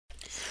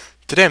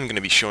Today I'm going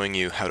to be showing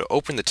you how to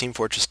open the Team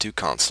Fortress 2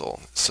 console.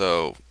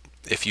 So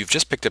if you've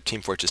just picked up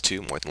Team Fortress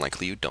 2, more than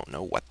likely you don't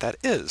know what that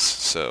is.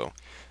 So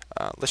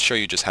let's show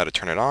you just how to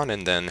turn it on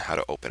and then how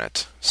to open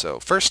it. So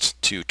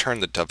first, to turn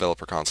the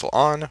developer console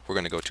on, we're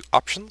going to go to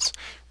Options,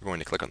 we're going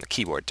to click on the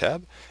Keyboard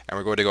tab, and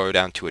we're going to go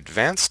down to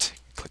Advanced,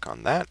 click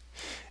on that,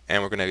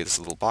 and we're going to get this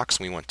little box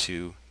and we want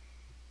to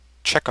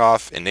check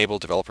off Enable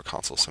Developer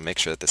Console, so make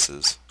sure that this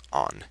is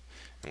on.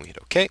 And we hit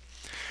OK.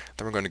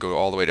 Then we're going to go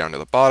all the way down to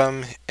the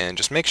bottom and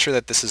just make sure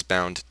that this is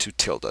bound to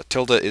tilde.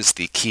 Tilde is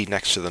the key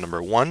next to the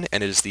number 1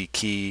 and it is the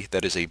key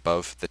that is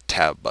above the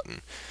tab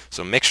button.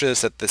 So make sure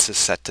that this is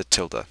set to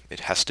tilde.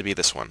 It has to be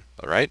this one,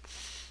 alright?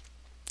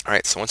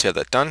 Alright, so once you have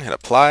that done, hit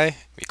apply,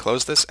 we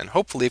close this, and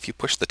hopefully if you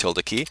push the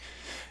tilde key,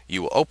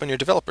 you will open your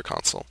developer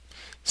console.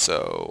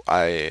 So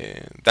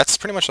that's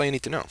pretty much all you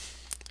need to know.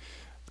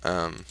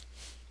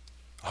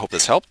 I hope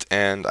this helped,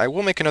 and I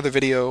will make another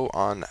video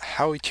on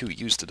how to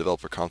use the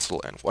developer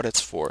console and what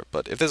it's for.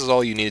 But if this is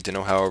all you needed to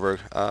know, however,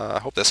 I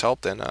hope this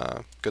helped, and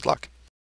good luck.